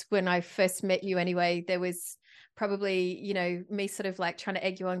this when I first met you anyway, there was probably, me sort of like trying to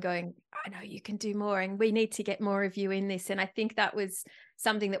egg you on going, I know you can do more and we need to get more of you in this. And I think that was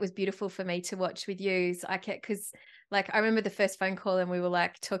something that was beautiful for me to watch with you. So I kept, because like I remember the first phone call and we were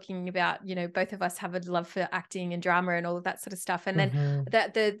like talking about, both of us have a love for acting and drama and all of that sort of stuff. And then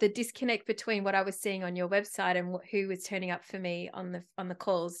Mm-hmm. the disconnect between what I was seeing on your website and who was turning up for me on the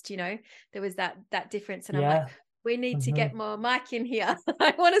calls, there was that difference. And I'm like, Yeah. we need to Mm-hmm. get more Mike in here.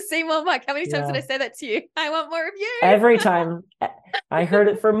 I want to see more Mike. How many times did I Yeah. say that to you? I want more of you. Every time I heard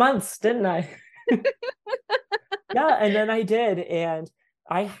it for months, didn't I? Yeah, and then I did. And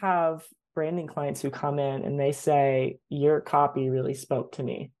I have branding clients who come in and they say, your copy really spoke to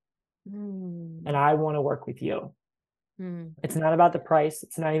me and Mm, I want to work with you. mm, It's not about the price.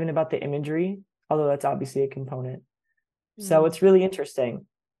 It's not even about the imagery, although that's obviously a component. So mm, it's really interesting.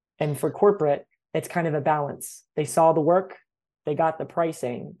 And for corporate, it's kind of a balance. They saw the work, they got the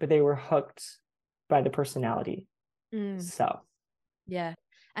pricing, but they were hooked by the personality. mm. So, Yeah.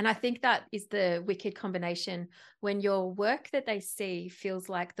 And I think that is the wicked combination when your work that they see feels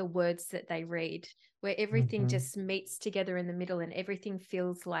like the words that they read, where everything mhm, just meets together in the middle and everything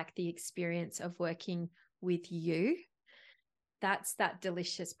feels like the experience of working with you. That's that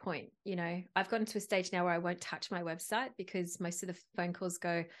delicious point. I've gotten to a stage now where I won't touch my website because most of the phone calls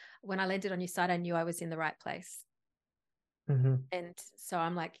go, when I landed on your site, I knew I was in the right place. mhm, And so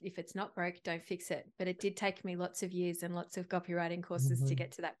I'm like, if it's not broke, don't fix it. But it did take me lots of years and lots of copywriting courses to mhm.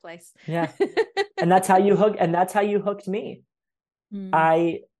 get to that place. Yeah. And that's how you hooked me. Mm,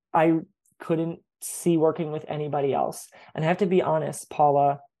 I I couldn't see working with anybody else. And I have to be honest,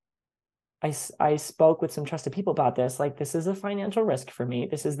 Paula, I spoke with some trusted people about this. Like, this is a financial risk for me.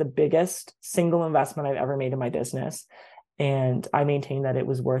 This is the biggest single investment I've ever made in my business. And I maintain that it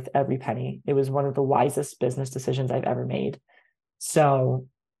was worth every penny. It was one of the wisest business decisions I've ever made. So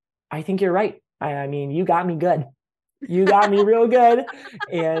I think you're right. I mean, you got me good. You got me real good.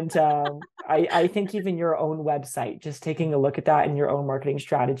 And I think even your own website, just taking a look at that and your own marketing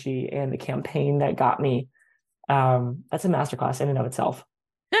strategy and the campaign that got me, that's a masterclass in and of itself.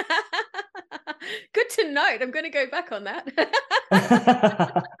 Good to note. I'm going to go back on that.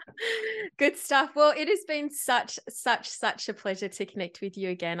 Good stuff. Well, it has been such a pleasure to connect with you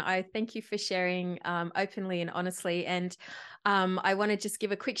again. I thank you for sharing openly and honestly. And I want to just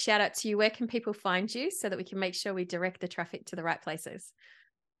give a quick shout out to you. Where can people find you so that we can make sure we direct the traffic to the right places?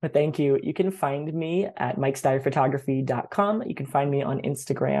 But thank you. You can find me at mikesteyerphotography.com. You can find me on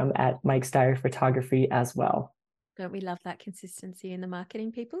Instagram at mikesteyerphotography as well. Don't we love that consistency in the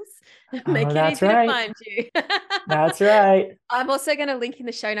marketing, peoples? Oh, Make it that's easy right. to find you. That's right. I'm also going to link in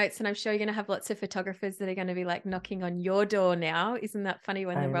the show notes, and I'm sure you're going to have lots of photographers that are going to be like knocking on your door now. Isn't that funny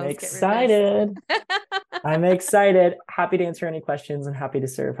when the I'm roles get reversed? excited. I'm excited. Happy to answer any questions and happy to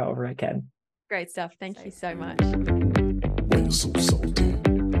serve however I can. Great stuff. Thank you so much. When you're so salty,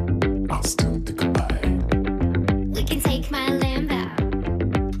 I'll still think about it. We can take my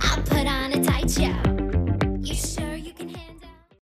Lambo. I'll put on a tight show.